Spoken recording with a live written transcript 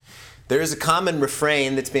There is a common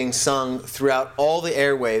refrain that's being sung throughout all the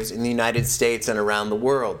airwaves in the United States and around the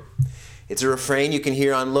world. It's a refrain you can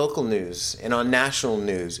hear on local news and on national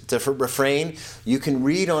news. It's a refrain you can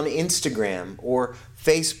read on Instagram or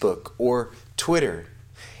Facebook or Twitter.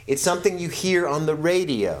 It's something you hear on the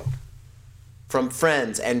radio from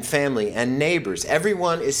friends and family and neighbors.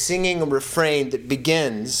 Everyone is singing a refrain that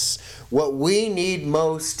begins, "What we need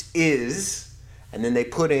most is," and then they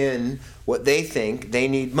put in what they think they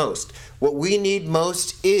need most. What we need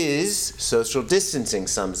most is social distancing,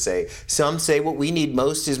 some say. Some say what we need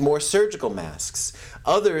most is more surgical masks.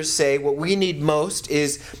 Others say what we need most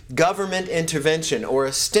is government intervention or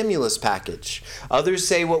a stimulus package. Others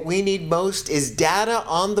say what we need most is data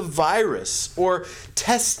on the virus or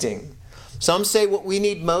testing. Some say what we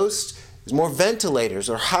need most is more ventilators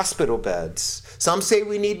or hospital beds. Some say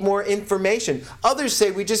we need more information. Others say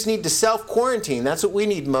we just need to self-quarantine. That's what we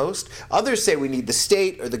need most. Others say we need the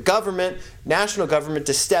state or the government, national government,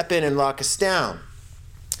 to step in and lock us down.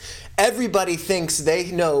 Everybody thinks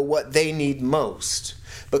they know what they need most.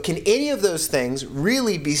 But can any of those things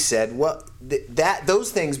really be said? Those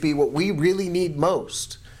things be what we really need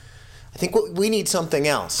most? I think we need something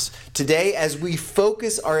else. Today, as we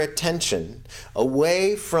focus our attention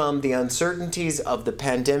away from the uncertainties of the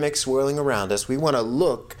pandemic swirling around us, we want to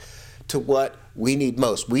look to what we need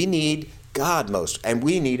most. We need God most, and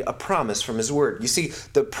we need a promise from His Word. You see,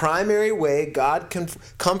 the primary way God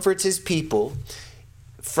comforts His people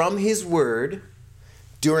from His Word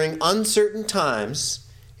during uncertain times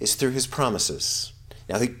is through His promises.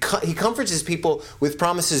 Now, he comforts His people with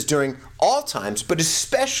promises during all times, but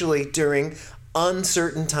especially during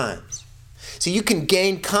uncertain times. So you can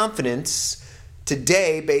gain confidence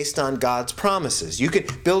today based on God's promises. You can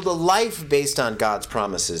build a life based on God's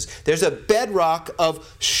promises. There's a bedrock of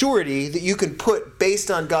surety that you can put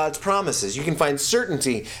based on God's promises. You can find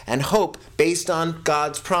certainty and hope based on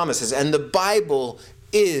God's promises. And the Bible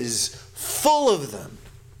is full of them.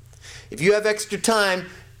 If you have extra time,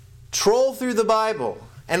 troll through the Bible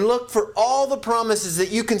and look for all the promises that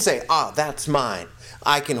you can say, that's mine.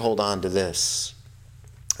 I can hold on to this.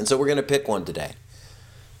 And so we're going to pick one today.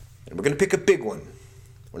 And we're going to pick a big one.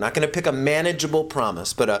 We're not going to pick a manageable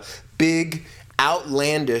promise, but a big,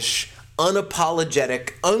 outlandish,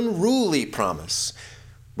 unapologetic, unruly promise.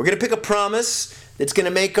 We're going to pick a promise that's going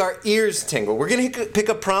to make our ears tingle. We're going to pick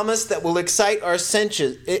a promise that will excite our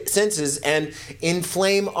senses and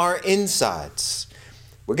inflame our insides.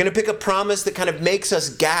 We're going to pick a promise that kind of makes us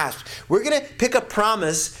gasp. We're going to pick a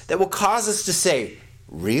promise that will cause us to say,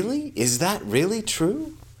 really? Is that really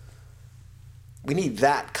true? We need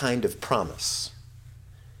that kind of promise.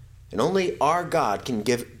 And only our God can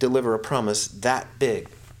deliver a promise that big.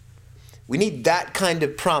 We need that kind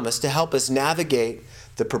of promise to help us navigate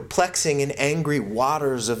the perplexing and angry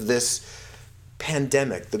waters of this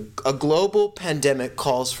pandemic. A global pandemic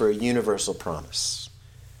calls for a universal promise.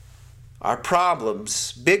 Our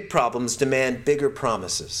problems, big problems, demand bigger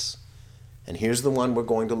promises. And here's the one we're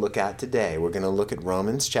going to look at today. We're going to look at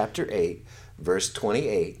Romans chapter 8, verse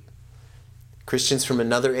 28. Christians from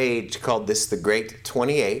another age called this the Great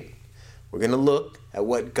 28. We're going to look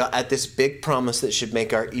at this big promise that should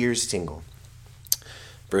make our ears tingle.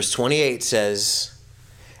 Verse 28 says,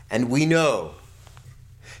 "And we know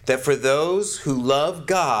that for those who love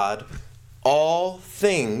God, all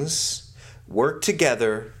things work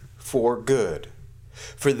together for good,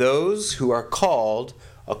 for those who are called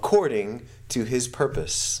according to His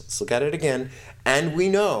purpose." Let's look at it again. "And we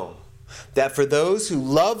know that for those who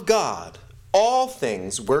love God, all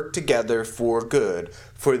things work together for good,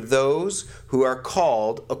 for those who are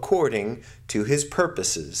called according to His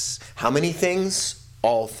purposes." How many things?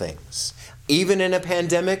 All things. Even in a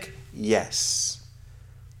pandemic? Yes.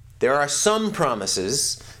 There are some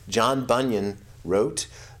promises, John Bunyan wrote,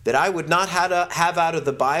 that I would not have out of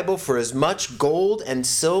the Bible for as much gold and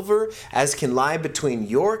silver as can lie between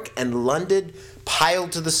York and London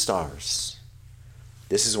piled to the stars.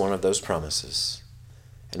 This is one of those promises.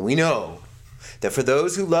 And we know that for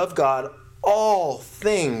those who love God, all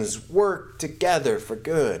things work together for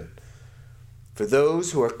good, for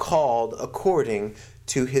those who are called according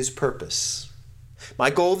to His purpose. My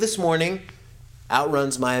goal this morning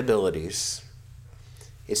outruns my abilities.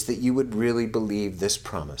 It's that you would really believe this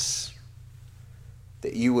promise,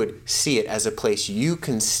 that you would see it as a place you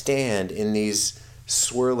can stand in these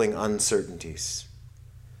swirling uncertainties.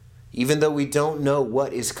 Even though we don't know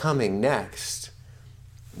what is coming next,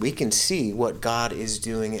 we can see what God is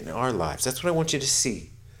doing in our lives. That's what I want you to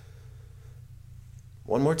see.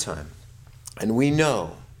 One more time. And we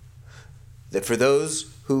know that for those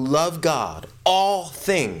who love God, all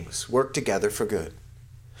things work together for good.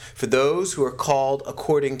 for those who are called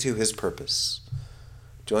according to his purpose.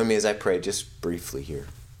 Join me as I pray just briefly here.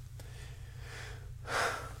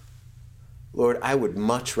 Lord, I would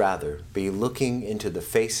much rather be looking into the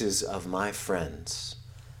faces of my friends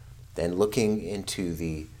than looking into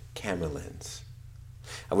the camera lens.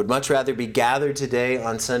 I would much rather be gathered today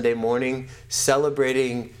on Sunday morning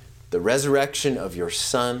celebrating the resurrection of your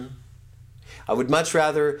Son. I would much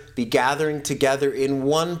rather be gathering together in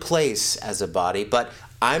one place as a body, but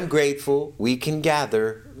I'm grateful we can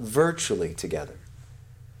gather virtually together.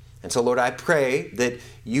 And so, Lord, I pray that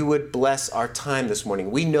you would bless our time this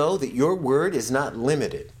morning. We know that your word is not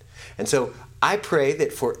limited. And so I pray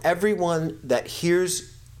that for everyone that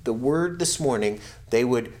hears the word this morning, they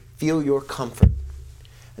would feel your comfort.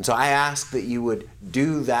 And so I ask that you would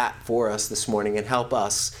do that for us this morning and help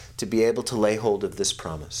us to be able to lay hold of this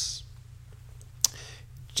promise.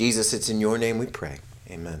 Jesus, it's in your name we pray.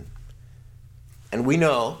 Amen. And we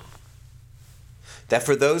know that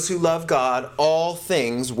for those who love God, all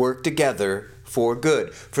things work together for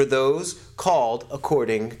good, for those called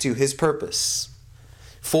according to his purpose.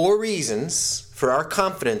 4 reasons for our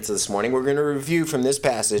confidence this morning. We're going to review from this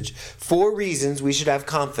passage 4 reasons we should have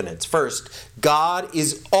confidence. First, God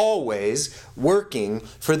is always working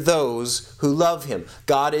for those who love him.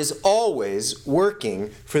 God is always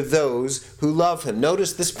working for those who love him.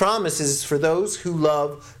 Notice this promise is for those who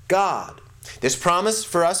love God. This promise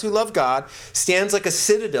for us who love God stands like a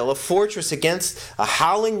citadel, a fortress against a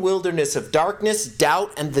howling wilderness of darkness,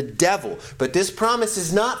 doubt, and the devil. But this promise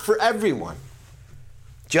is not for everyone.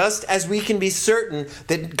 Just as we can be certain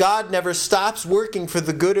that God never stops working for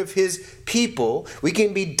the good of his people, we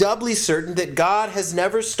can be doubly certain that God has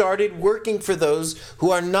never started working for those who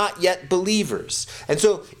are not yet believers. And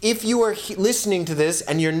so if you are listening to this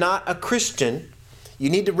and you're not a Christian, you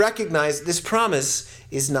need to recognize this promise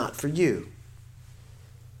is not for you.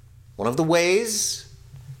 One of the ways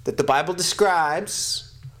that the Bible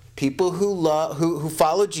describes people who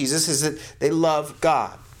follow Jesus is that they love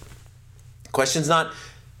God. The question's not,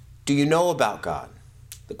 do you know about God?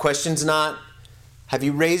 The question's not, have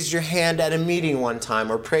you raised your hand at a meeting one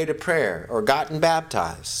time or prayed a prayer or gotten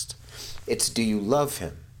baptized? It's, do you love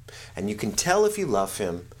him? And you can tell if you love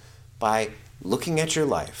him by looking at your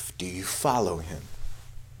life. Do you follow him?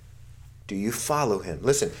 Do you follow him?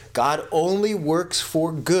 Listen, God only works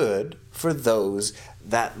for good for those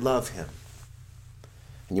that love him.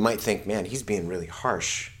 And you might think, man, he's being really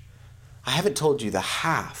harsh. I haven't told you the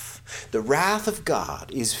half. The wrath of God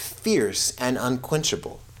is fierce and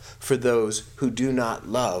unquenchable for those who do not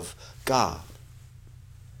love God.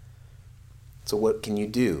 So what can you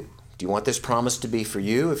do? Do you want this promise to be for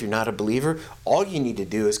you? If you're not a believer, all you need to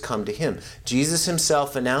do is come to him. Jesus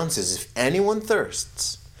himself announces, if anyone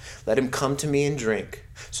thirsts, let him come to me and drink.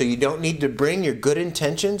 So you don't need to bring your good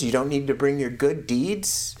intentions. You don't need to bring your good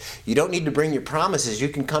deeds. You don't need to bring your promises. You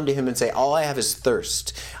can come to him and say, all I have is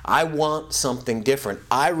thirst. I want something different.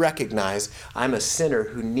 I recognize I'm a sinner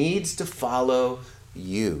who needs to follow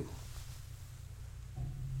you.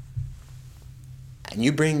 And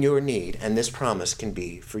you bring your need, and this promise can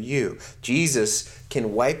be for you. Jesus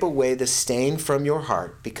can wipe away the stain from your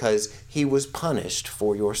heart because he was punished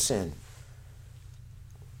for your sin.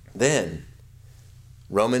 Then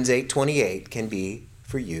Romans 8:28 can be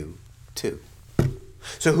for you too.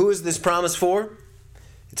 So who is this promise for?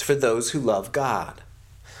 It's for those who love God.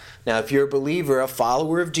 Now, if you're a believer, a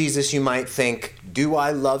follower of Jesus, you might think, do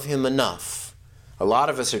I love him enough? A lot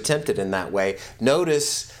of us are tempted in that way.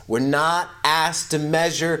 Notice, we're not asked to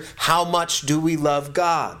measure how much do we love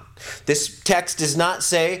God. This text does not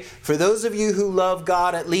say, for those of you who love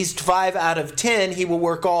God at least 5 out of 10, he will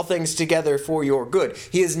work all things together for your good.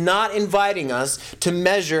 He is not inviting us to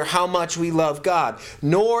measure how much we love God,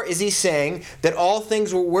 nor is he saying that all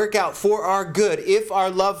things will work out for our good if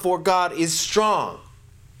our love for God is strong.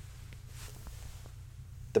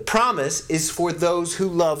 The promise is for those who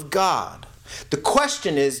love God. The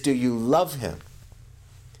question is, do you love him?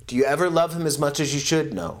 Do you ever love him as much as you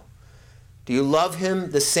should? No. Do you love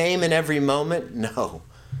him the same in every moment? No.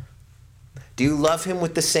 Do you love him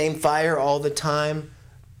with the same fire all the time?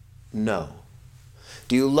 No.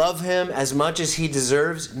 Do you love him as much as he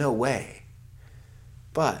deserves? No way.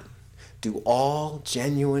 But do all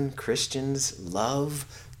genuine Christians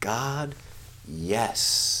love God?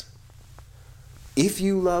 Yes. If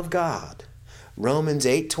you love God, Romans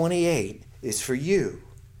 8:28 is for you.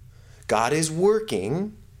 God is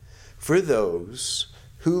working for those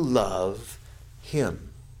who love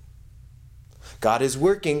him. God is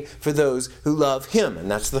working for those who love him, and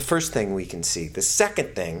that's the first thing we can see. The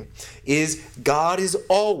second thing is God is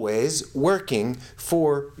always working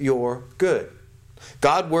for your good.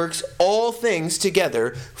 God works all things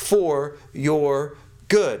together for your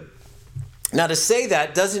good. Now, to say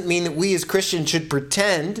that doesn't mean that we as Christians should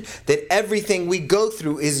pretend that everything we go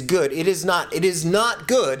through is good. It is not. It is not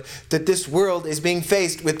good that this world is being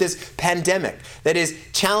faced with this pandemic that is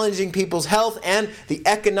challenging people's health and the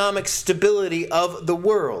economic stability of the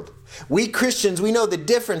world. We Christians, we know the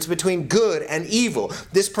difference between good and evil.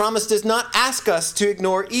 This promise does not ask us to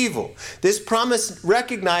ignore evil. This promise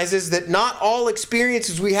recognizes that not all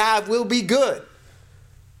experiences we have will be good.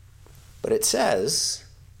 But it says,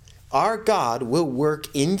 our God will work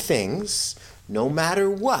in things, no matter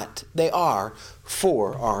what they are,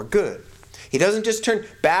 for our good. He doesn't just turn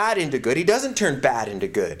bad into good. He doesn't turn bad into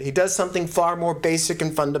good. He does something far more basic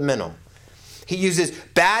and fundamental. He uses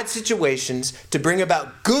bad situations to bring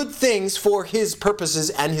about good things for his purposes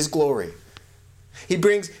and his glory. He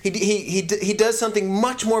does something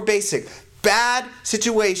much more basic. Bad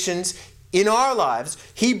situations in our lives,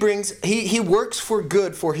 he works for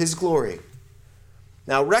good for his glory.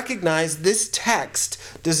 Now recognize this text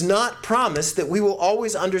does not promise that we will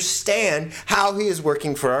always understand how he is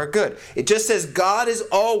working for our good. It just says God is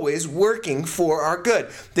always working for our good.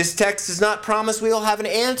 This text does not promise we will have an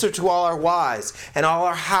answer to all our whys and all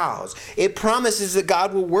our hows. It promises that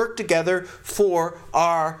God will work together for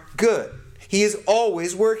our good. He is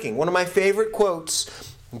always working. One of my favorite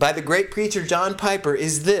quotes by the great preacher John Piper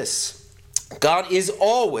is this: God is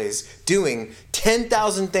always doing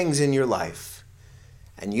 10,000 things in your life,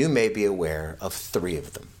 and you may be aware of 3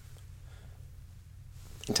 of them.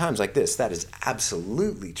 In times like this, that is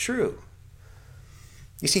absolutely true.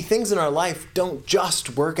 You see, things in our life don't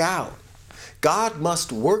just work out. God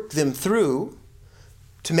must work them through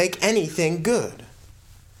to make anything good.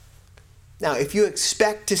 Now, if you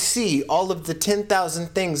expect to see all of the 10,000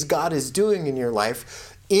 things God is doing in your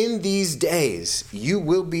life in these days, you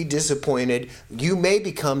will be disappointed. You may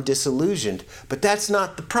become disillusioned, but that's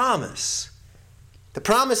not the promise. The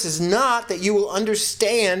promise is not that you will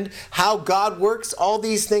understand how God works all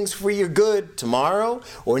these things for your good tomorrow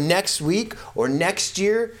or next week or next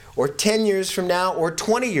year or 10 years from now or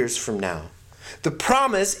 20 years from now. The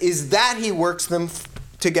promise is that he works them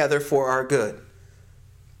together for our good.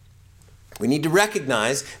 We need to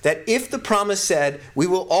recognize that if the promise said we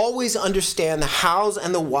will always understand the hows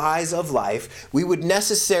and the whys of life, we would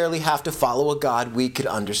necessarily have to follow a God we could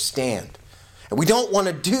understand. And we don't want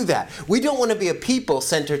to do that. We don't want to be a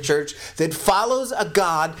people-centered church that follows a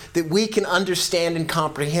God that we can understand and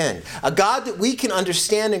comprehend. A God that we can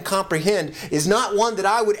understand and comprehend is not one that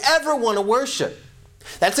I would ever want to worship.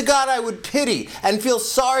 That's a God I would pity and feel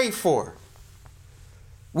sorry for.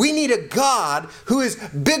 We need a God who is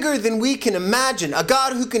bigger than we can imagine. A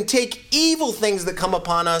God who can take evil things that come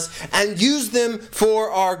upon us and use them for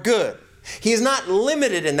our good. He is not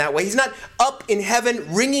limited in that way. He's not up in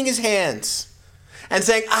heaven wringing his hands and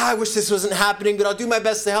saying, I wish this wasn't happening, but I'll do my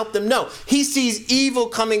best to help them. No, he sees evil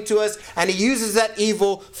coming to us, and he uses that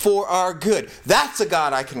evil for our good. That's a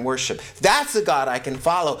God I can worship. That's a God I can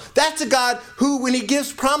follow. That's a God who, when he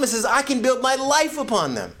gives promises, I can build my life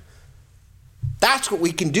upon them. That's what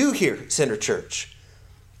we can do here at Center Church.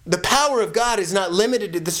 The power of God is not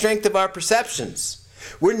limited to the strength of our perceptions.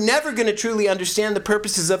 We're never going to truly understand the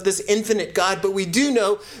purposes of this infinite God, but we do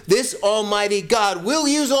know this almighty God will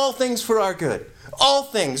use all things for our good. All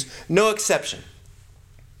things, no exception.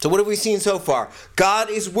 So what have we seen so far? God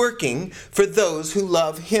is working for those who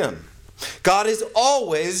love him. God is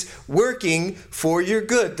always working for your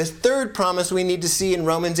good. The third promise we need to see in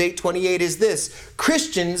Romans 8:28 is this: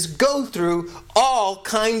 Christians go through all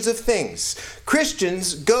kinds of things.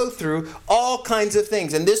 Christians go through all kinds of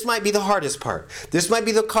things. And this might be the hardest part. This might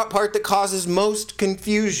be the part that causes most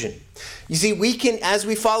confusion. You see, we can, as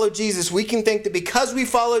we follow Jesus, we can think that because we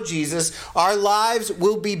follow Jesus, our lives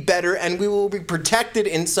will be better and we will be protected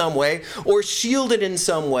in some way or shielded in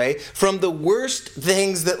some way from the worst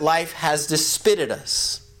things that life has to spit at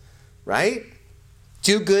us. Right?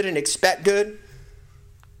 Do good and expect good.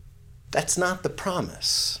 That's not the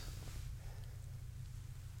promise.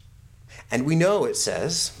 And we know it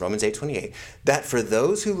says, Romans 8:28, that for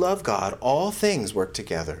those who love God, all things work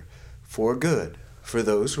together for good, for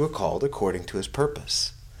those who are called according to his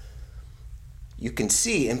purpose. You can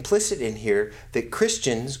see implicit in here that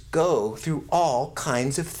Christians go through all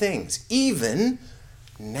kinds of things, even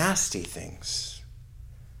nasty things.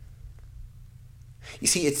 You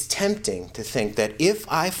see, it's tempting to think that if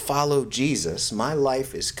I follow Jesus, my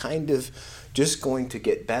life is kind of just going to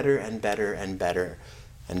get better and better and better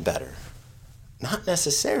and better. Not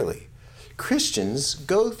necessarily. Christians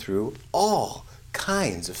go through all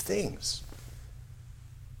kinds of things.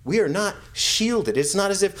 We are not shielded. It's not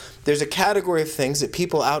as if there's a category of things that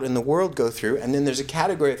people out in the world go through, and then there's a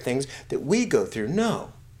category of things that we go through.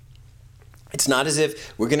 No. It's not as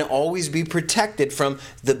if we're going to always be protected from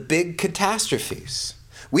the big catastrophes.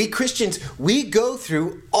 We Christians, we go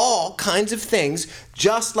through all kinds of things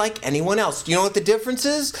just like anyone else. Do you know what the difference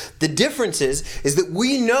is? The difference is that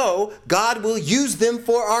we know God will use them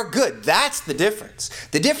for our good. That's the difference.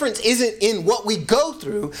 The difference isn't in what we go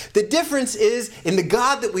through. The difference is in the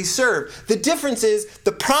God that we serve. The difference is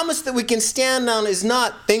the promise that we can stand on is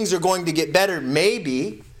not things are going to get better,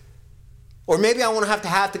 maybe. Or maybe I won't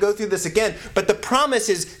have to go through this again. But the promise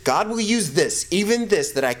is God will use this, even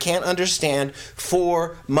this that I can't understand,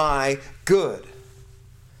 for my good.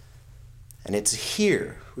 And it's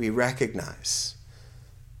here we recognize,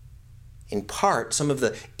 in part, some of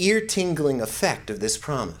the ear-tingling effect of this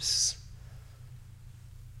promise.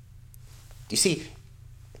 You see,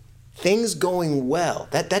 things going well,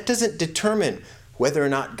 that doesn't determine whether or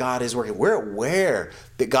not God is working. We're aware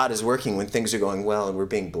that God is working when things are going well and we're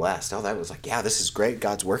being blessed. Oh, that was like, yeah, this is great,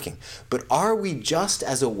 God's working. But are we just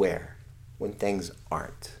as aware when things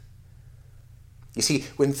aren't? You see,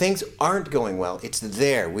 when things aren't going well, it's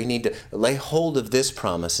there. We need to lay hold of this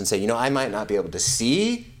promise and say, I might not be able to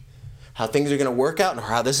see how things are going to work out or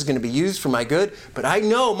how this is going to be used for my good, but I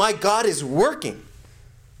know my God is working.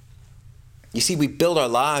 You see, we build our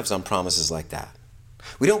lives on promises like that.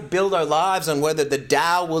 We don't build our lives on whether the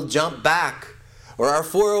Dow will jump back or our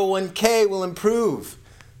 401k will improve.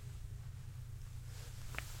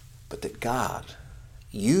 But that God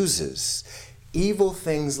uses evil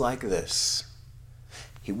things like this.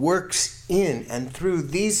 He works in and through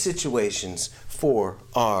these situations for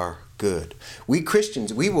our good. We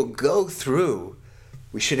Christians, we will go through,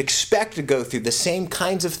 we should expect to go through the same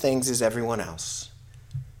kinds of things as everyone else.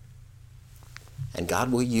 And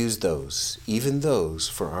God will use those, even those,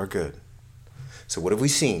 for our good. So what have we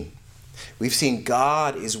seen? We've seen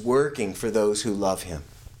God is working for those who love him.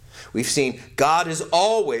 We've seen God is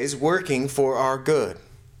always working for our good.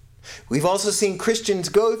 We've also seen Christians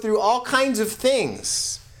go through all kinds of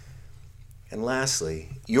things. And lastly,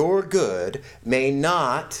 your good may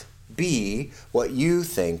not be what you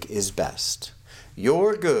think is best.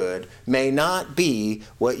 Your good may not be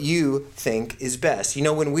what you think is best.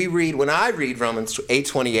 When I read Romans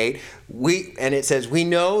 8:28, and it says, we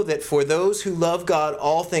know that for those who love God,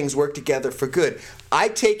 all things work together for good. I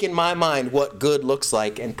take in my mind what good looks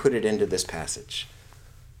like and put it into this passage.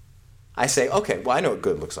 I say, okay, well, I know what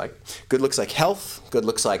good looks like. Good looks like health. Good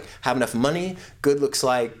looks like have enough money. Good looks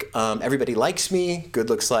like everybody likes me. Good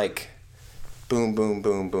looks like boom, boom,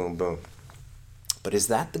 boom, boom, boom. But is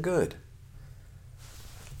that the good?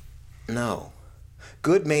 No.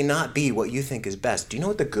 Good may not be what you think is best. Do you know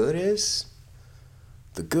what the good is?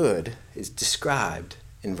 The good is described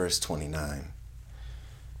in verse 29.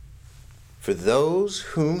 For those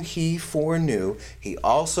whom he foreknew, he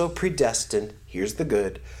also predestined, here's the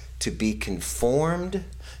good, to be conformed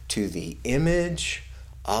to the image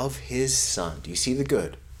of his Son. Do you see the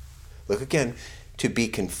good? Look again. To be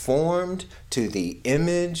conformed to the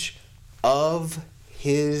image of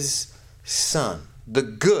his Son. The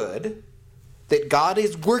good that God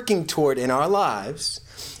is working toward in our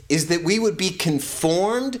lives is that we would be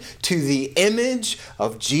conformed to the image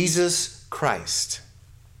of Jesus Christ.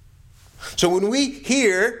 So when we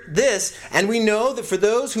hear this, and we know that for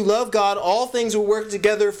those who love God, all things will work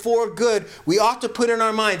together for good, we ought to put in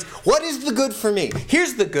our minds, what is the good for me?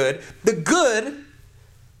 Here's the good. The good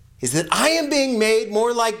is that I am being made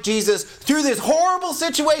more like Jesus through this horrible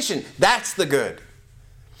situation. That's the good.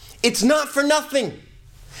 It's not for nothing.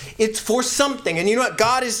 It's for something. And you know what?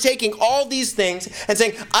 God is taking all these things and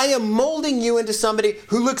saying, I am molding you into somebody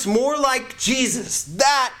who looks more like Jesus.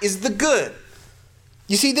 That is the good.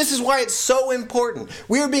 You see, this is why it's so important.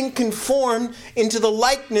 We are being conformed into the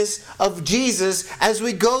likeness of Jesus as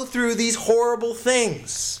we go through these horrible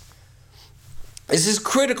things. This is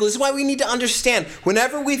critical. This is why we need to understand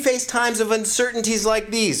whenever we face times of uncertainties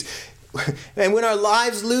like these, and when our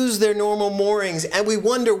lives lose their normal moorings and we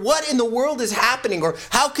wonder what in the world is happening, or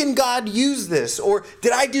how can God use this, or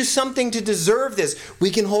did I do something to deserve this, we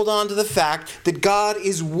can hold on to the fact that God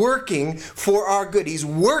is working for our good. He's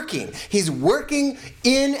working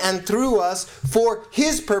in and through us for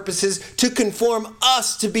his purposes to conform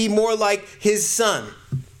us to be more like his Son.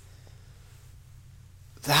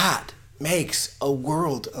 That makes a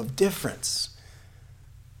world of difference.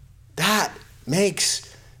 That makes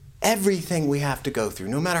everything we have to go through,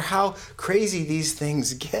 no matter how crazy these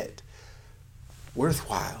things get,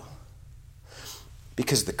 worthwhile.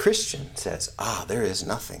 Because the Christian says, there is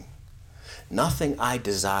nothing I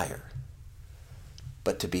desire,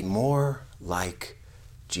 but to be more like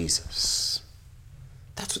Jesus.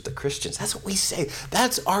 That's what that's what we say.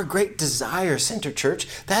 That's our great desire, Center Church.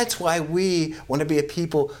 That's why we want to be a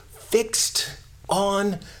people fixed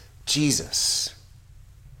on Jesus.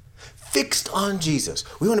 Fixed on Jesus.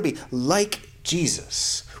 We want to be like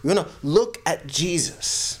Jesus. We want to look at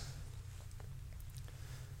Jesus.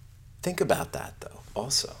 Think about that, though,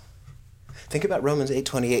 also. Think about Romans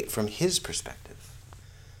 8:28 from his perspective.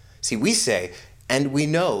 See, we say, and we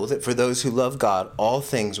know that for those who love God, all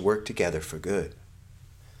things work together for good.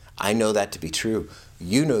 I know that to be true.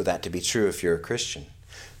 You know that to be true if you're a Christian.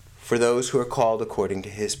 For those who are called according to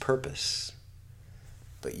his purpose.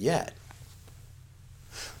 But yet,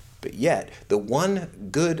 the one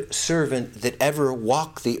good servant that ever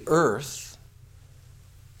walked the earth,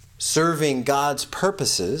 serving God's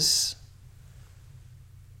purposes,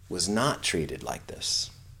 was not treated like this.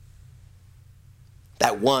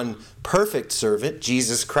 That one perfect servant,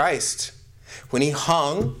 Jesus Christ, when he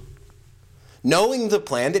hung, knowing the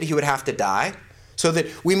plan that he would have to die so that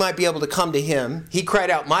we might be able to come to him, he cried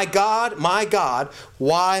out, my God,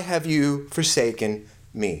 why have you forsaken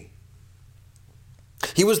me?"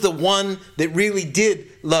 He was the one that really did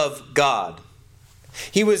love God.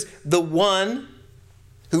 He was the one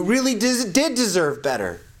who really did deserve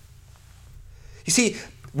better. You see,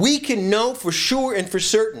 we can know for sure and for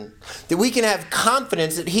certain that we can have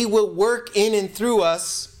confidence that he will work in and through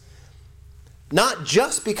us, not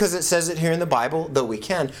just because it says it here in the Bible, though we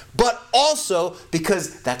can, but also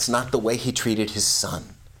because that's not the way he treated his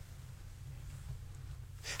son.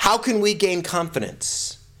 How can we gain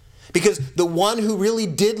confidence? Because the one who really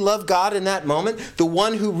did love God in that moment, the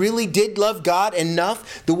one who really did love God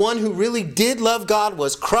enough, the one who really did love God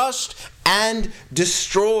was crushed and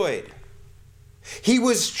destroyed. He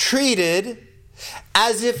was treated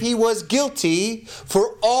as if he was guilty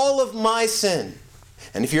for all of my sin.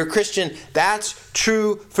 And if you're a Christian, that's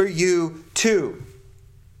true for you too.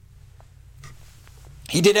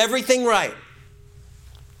 He did everything right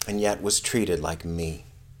and yet was treated like me,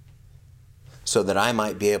 so that I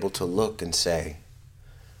might be able to look and say,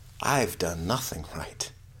 I've done nothing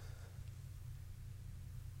right,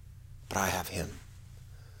 but I have him.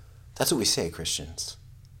 That's what we say, Christians.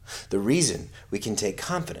 The reason we can take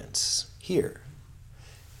confidence here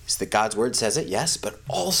is that God's word says it, yes, but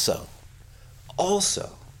also,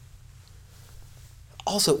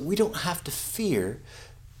 we don't have to fear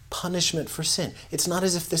punishment for sin. It's not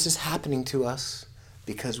as if this is happening to us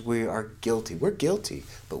because we are guilty. We're guilty,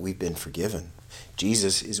 but we've been forgiven.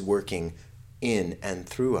 Jesus is working in and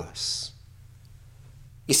through us.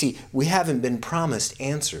 You see, we haven't been promised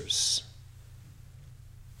answers.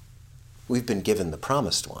 We've been given the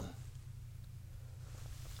promised one.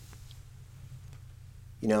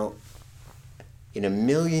 You know, in a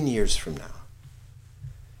million years from now,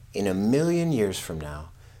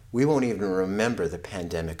 we won't even remember the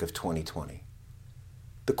pandemic of 2020.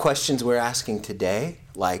 The questions we're asking today,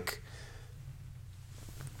 like,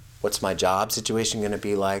 what's my job situation going to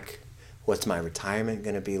be like? What's my retirement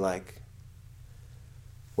going to be like?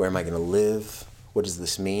 Where am I going to live? What does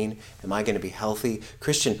this mean? Am I going to be healthy?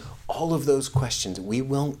 Christian, all of those questions we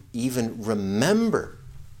won't even remember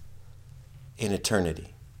in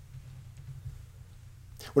eternity.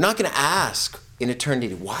 We're not going to ask in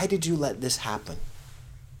eternity, why did you let this happen?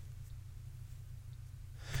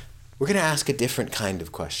 We're going to ask a different kind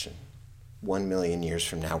of question 1 million years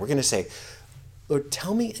from now. We're going to say, Lord,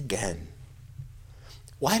 tell me again,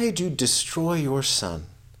 why did you destroy your son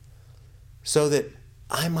so that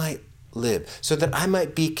I might live, so that I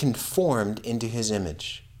might be conformed into his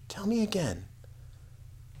image? Tell me again.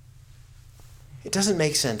 It doesn't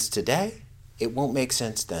make sense today. It won't make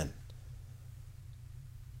sense then.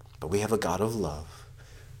 But we have a God of love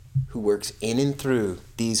who works in and through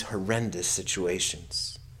these horrendous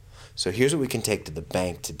situations. So here's what we can take to the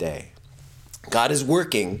bank today. God is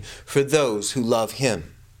working for those who love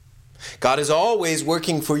him. God is always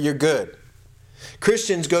working for your good.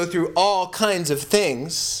 Christians go through all kinds of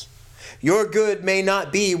things. Your good may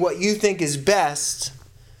not be what you think is best,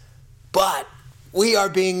 but we are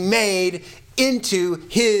being made into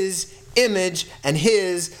his image and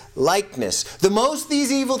his likeness. The most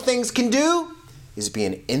these evil things can do is be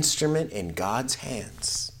an instrument in God's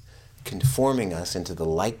hands, conforming us into the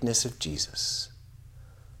likeness of Jesus.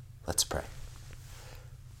 Let's pray.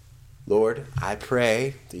 Lord, I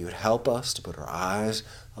pray that you would help us to put our eyes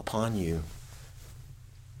upon you.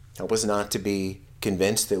 Help us not to be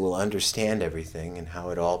convinced that we'll understand everything and how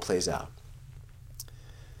it all plays out.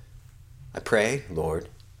 I pray, Lord,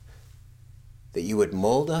 that you would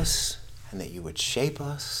mold us and that you would shape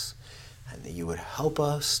us and that you would help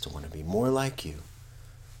us to want to be more like you.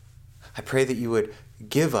 I pray that you would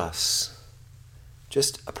give us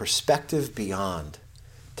just a perspective beyond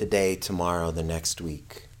today, tomorrow, the next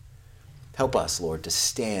week. Help us, Lord, to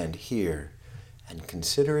stand here and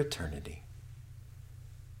consider eternity.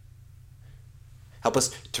 Help us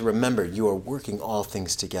to remember you are working all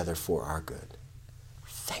things together for our good.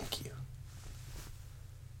 Thank you.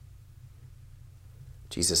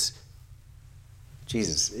 Jesus,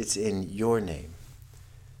 it's in your name,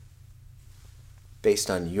 based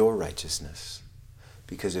on your righteousness,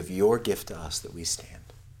 because of your gift to us that we stand.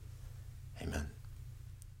 Amen.